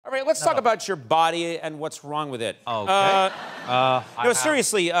All right, let's talk about your body and what's wrong with it. Okay. No,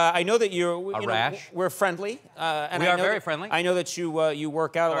 seriously, I know that you're... rash? We're friendly. And We I are know very that, friendly. I know that you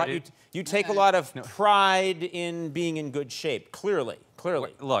work out a lot. You take a lot of pride in being in good shape, clearly.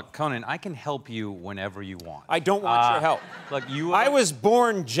 Look, Conan, I can help you whenever you want. I don't want your help. Look, I was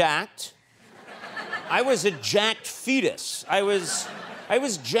born jacked. I was a jacked fetus. I was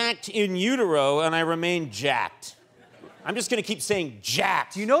jacked in utero, and I remained jacked. I'm just gonna keep saying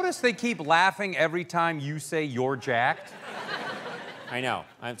jacked. Do you notice they keep laughing every time you say you're jacked? I know.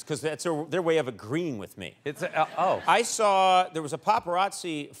 It's because that's their way of agreeing with me. It's I saw, there was a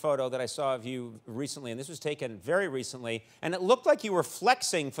paparazzi photo that I saw of you recently, and this was taken very recently, and it looked like you were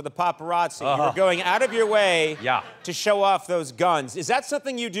flexing for the paparazzi. You were going out of your way to show off those guns. Is that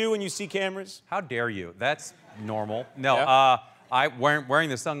something you do when you see cameras? How dare you? That's normal. No, I wearing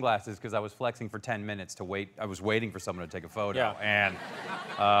the sunglasses because I was flexing for 10 minutes to wait. I was waiting for someone to take a photo, and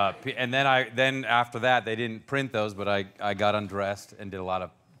then after that they didn't print those, but I got undressed and did a lot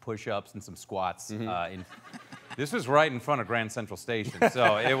of push-ups and some squats. This was right in front of Grand Central Station,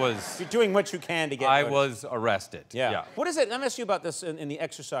 so it was. You're doing what you can to get. I was arrested. Yeah. What is it? Let me ask you about this in the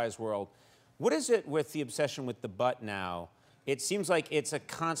exercise world. What is it with the obsession with the butt now? It seems like it's a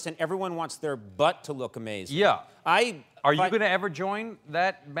constant. Everyone wants their butt to look amazing. Yeah. Are you going to ever ever join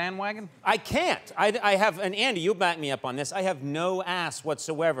that bandwagon? I can't. I have, and Andy, you'll back me up on this. I have no ass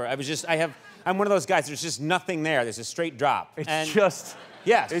whatsoever. I'm one of those guys. There's just nothing there. There's a straight drop. Yes.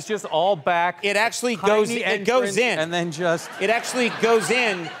 It's just all back. It actually goes in. And then just. It actually goes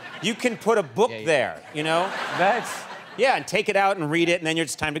in. You can put a book there, you know? Yeah, and take it out and read it, and then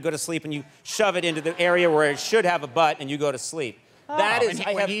it's time to go to sleep, and you shove it into the area where it should have a butt, and you go to sleep. That is,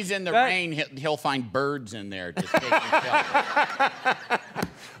 when he's in the rain, he'll find birds in there just taking shelter.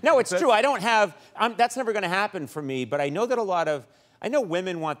 No, it's true. I don't have. That's never going to happen for me. But I know that I know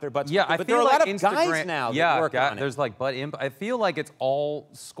women want their butts. Yeah, but there are a lot of guys now that work on it. There's like butt imp. I feel like it's all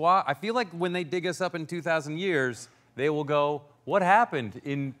squat. I feel like when they dig us up in 2,000 years, they will go, "What happened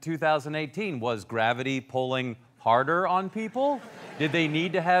in 2018? Was gravity pulling harder on people? Did they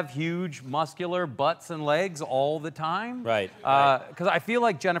need to have huge muscular butts and legs all the time?" Right. Because I feel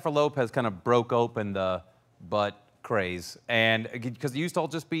like Jennifer Lopez kind of broke open the butt craze, and because it used to all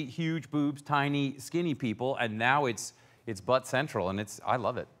just be huge boobs, tiny, skinny people, and now it's butt central, and I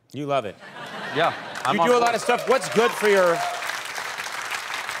love it. You love it. Yeah. You do a lot of stuff. What's good for your?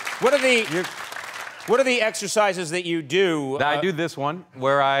 What are the exercises that you do? I do this one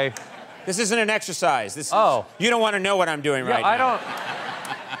where I. This isn't an exercise. This is, you don't want to know what I'm doing right now. I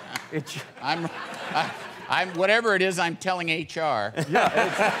don't. I'm whatever it is. I'm telling HR.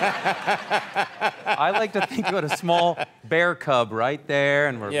 I like to think about a small bear cub right there,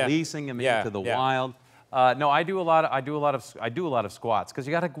 and we're releasing him into the wild. No, I do a lot of squats because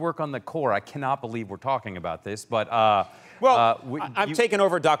you got to work on the core. I cannot believe we're talking about this, but. I'm taking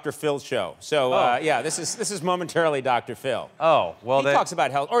over Dr. Phil's show, so yeah, this is momentarily Dr. Phil. Oh, well, he talks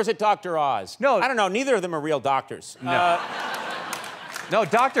about health, or is it Dr. Oz? No, I don't know. Neither of them are real doctors. No, no,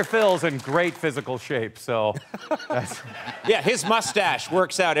 Dr. Phil's in great physical shape, so. Yeah, his mustache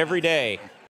works out every day.